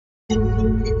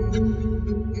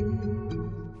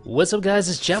What's up guys,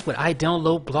 it's Jeff with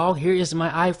iDownload Blog. Here is my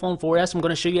iPhone 4S. I'm going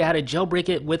to show you how to jailbreak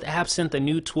it with Absinthe, a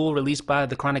new tool released by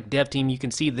the Chronic dev team. You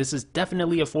can see this is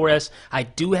definitely a 4S. I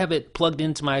do have it plugged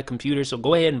into my computer, so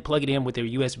go ahead and plug it in with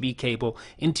your USB cable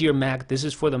into your Mac. This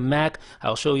is for the Mac.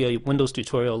 I'll show you a Windows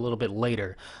tutorial a little bit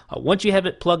later. Once you have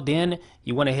it plugged in,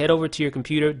 you want to head over to your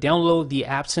computer, download the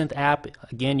Absinthe app.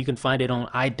 Again, you can find it on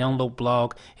iDownload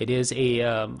Blog. It is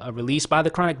a release by the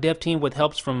Chronic dev team with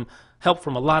help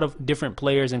from a lot of different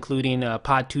players, including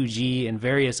Pod2G and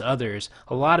various others.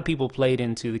 A lot of people played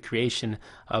into the creation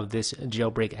of this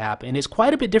jailbreak app, and it's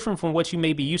quite a bit different from what you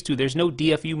may be used to. There's no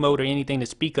DFU mode or anything to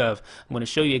speak of. I'm going to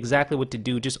show you exactly what to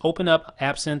do. Just open up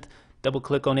Absinthe, double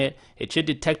click on it. It should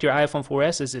detect your iPhone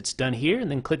 4S as it's done here,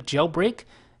 and then click jailbreak.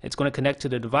 It's going to connect to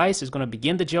the device. It's going to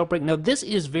begin the jailbreak. Now, this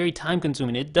is very time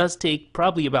consuming. It does take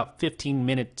probably about 15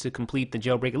 minutes to complete the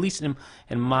jailbreak. At least in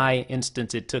my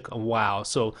instance, it took a while.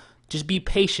 So just be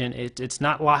patient. It's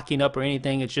not locking up or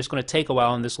anything. It's just going to take a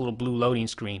while on this little blue loading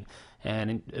screen.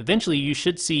 And eventually you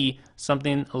should see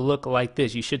something look like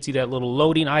this. You should see that little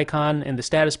loading icon in the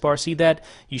status bar. See that?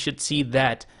 You should see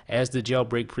that as the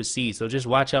jailbreak proceeds. So just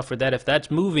watch out for that. If that's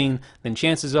moving, then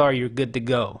chances are you're good to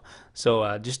go.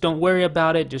 So just don't worry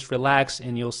about it. Just relax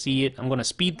and you'll see it. I'm going to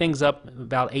speed things up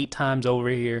about 8 times over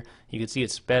here. You can see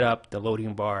it sped up, the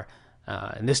loading bar.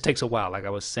 And this takes a while, like I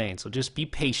was saying, so just be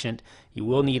patient. You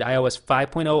will need iOS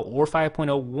 5.0 or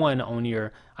 5.01 on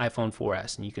your iPhone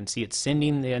 4S, and you can see it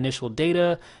sending the initial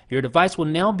data. Your device will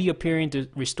now be appearing to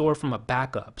restore from a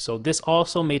backup, so this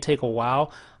also may take a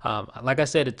while. Like I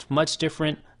said, it's much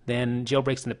different than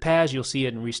jailbreaks in the past. You'll see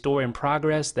it in restore in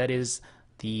progress. That is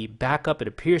the backup. It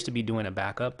appears to be doing a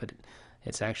backup, but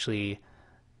it's actually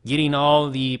getting all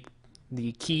the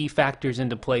key factors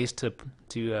into place to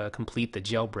complete the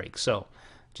jailbreak. So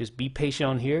just be patient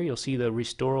on here. You'll see the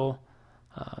restore,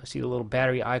 see the little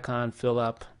battery icon fill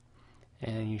up,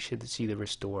 and you should see the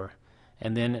restore.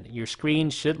 And then your screen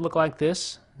should look like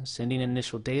this, sending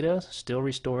initial data, still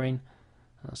restoring.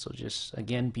 So just,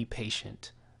 again, be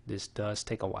patient. This does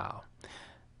take a while.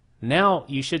 Now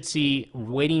you should see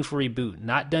waiting for reboot.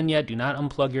 Not done yet. Do not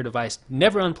unplug your device.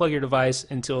 Never unplug your device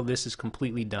until this is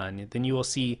completely done. Then you will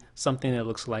see something that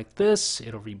looks like this.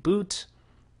 It'll reboot.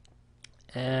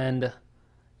 And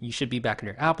you should be back in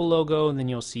your Apple logo. And then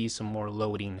you'll see some more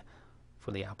loading for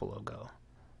the Apple logo.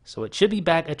 So it should be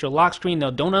back at your lock screen.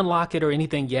 Now don't unlock it or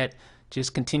anything yet.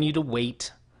 Just continue to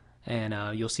wait. And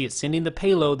you'll see it sending the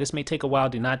payload. This may take a while.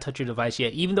 Do not touch your device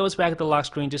yet. Even though it's back at the lock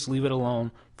screen, just leave it alone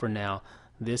for now.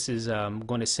 This is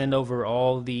going to send over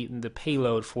all the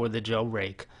payload for the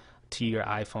jailbreak to your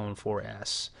iPhone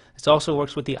 4S. This also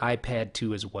works with the iPad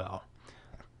 2 as well.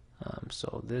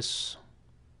 So this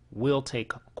will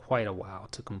take quite a while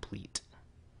to complete.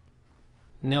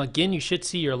 Now again, you should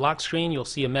see your lock screen. You'll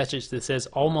see a message that says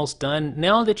almost done.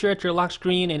 Now that you're at your lock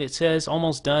screen and it says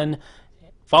almost done,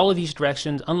 follow these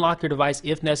directions, unlock your device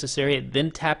if necessary,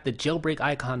 then tap the jailbreak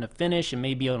icon to finish. It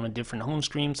may be on a different home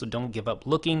screen, so don't give up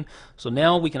looking. So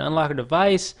now we can unlock our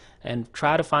device and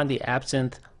try to find the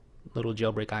Absinthe little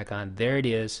jailbreak icon. There it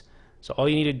is. So all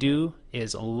you need to do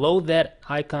is load that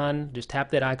icon, just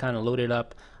tap that icon and load it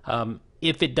up.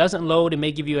 If it doesn't load, it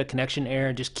may give you a connection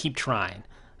error. Just keep trying.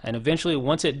 And eventually,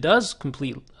 once it does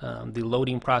complete the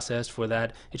loading process for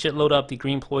that, it should load up the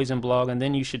Green Poison blog, and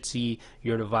then you should see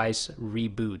your device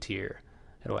reboot here.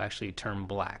 It'll actually turn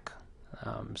black.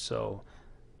 So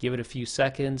give it a few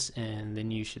seconds, and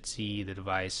then you should see the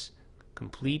device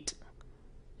complete,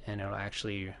 and it'll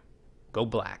actually go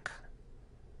black.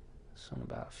 So in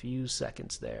about a few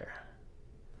seconds there.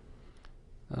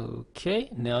 Okay,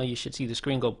 now you should see the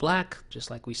screen go black,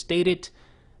 just like we stated.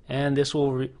 And this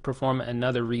will perform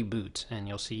another reboot, and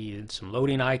you'll see some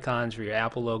loading icons for your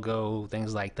Apple logo,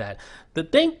 things like that. The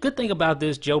good thing about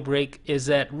this jailbreak is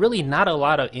that really not a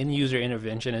lot of end-user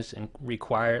intervention is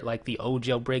required like the old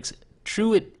jailbreaks.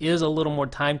 True, it is a little more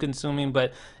time-consuming,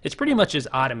 but it's pretty much just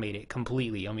automated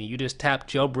completely. I mean, you just tap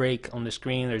jailbreak on the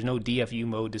screen. There's no DFU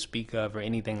mode to speak of or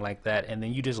anything like that, and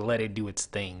then you just let it do its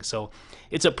thing. So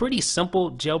it's a pretty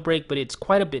simple jailbreak, but it's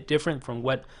quite a bit different from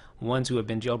what ones who have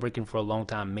been jailbreaking for a long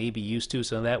time may be used to,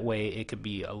 so that way it could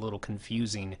be a little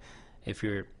confusing. If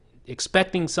you're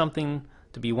expecting something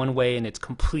to be one way and it's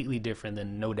completely different,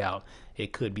 then no doubt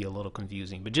it could be a little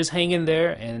confusing. But just hang in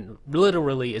there, and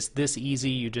literally it's this easy.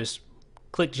 You just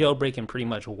click jailbreak and pretty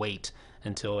much wait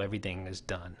until everything is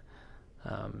done.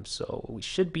 So we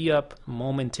should be up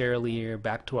momentarily here,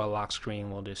 back to our lock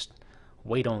screen. We'll just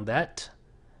wait on that,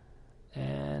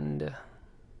 and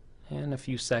in a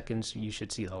few seconds you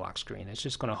should see the lock screen. It's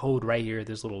just going to hold right here,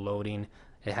 this little loading.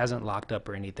 It hasn't locked up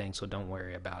or anything, so don't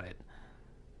worry about it.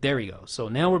 There we go. So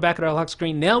now we're back at our lock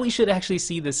screen. Now we should actually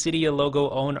see the Cydia logo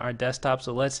on our desktop.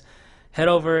 So let's head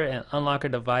over and unlock our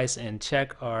device and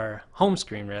check our home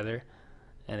screen rather.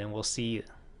 And then we'll see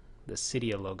the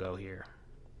Cydia logo here.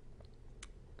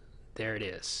 There it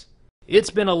is.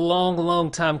 It's been a long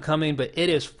time coming, but it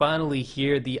is finally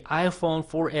here. The iPhone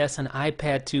 4S and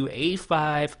iPad 2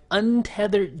 A5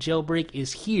 untethered jailbreak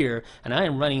is here, and I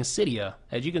am running Cydia.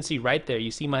 As you can see right there, you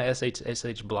see my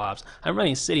SH blobs. I'm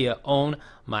running Cydia on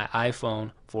my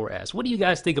iPhone 4S. What do you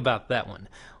guys think about that one?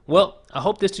 Well, I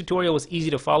hope this tutorial was easy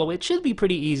to follow. It should be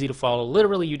pretty easy to follow.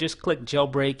 Literally, you just click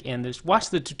jailbreak and just watch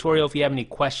the tutorial if you have any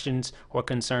questions or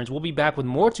concerns. We'll be back with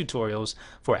more tutorials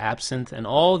for Absinthe and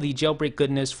all the jailbreak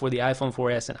goodness for the iPhone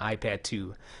 4S and iPad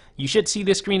 2. You should see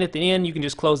this screen at the end. You can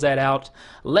just close that out.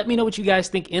 Let me know what you guys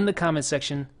think in the comment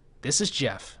section. This is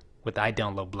Jeff with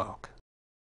iDownload Blog.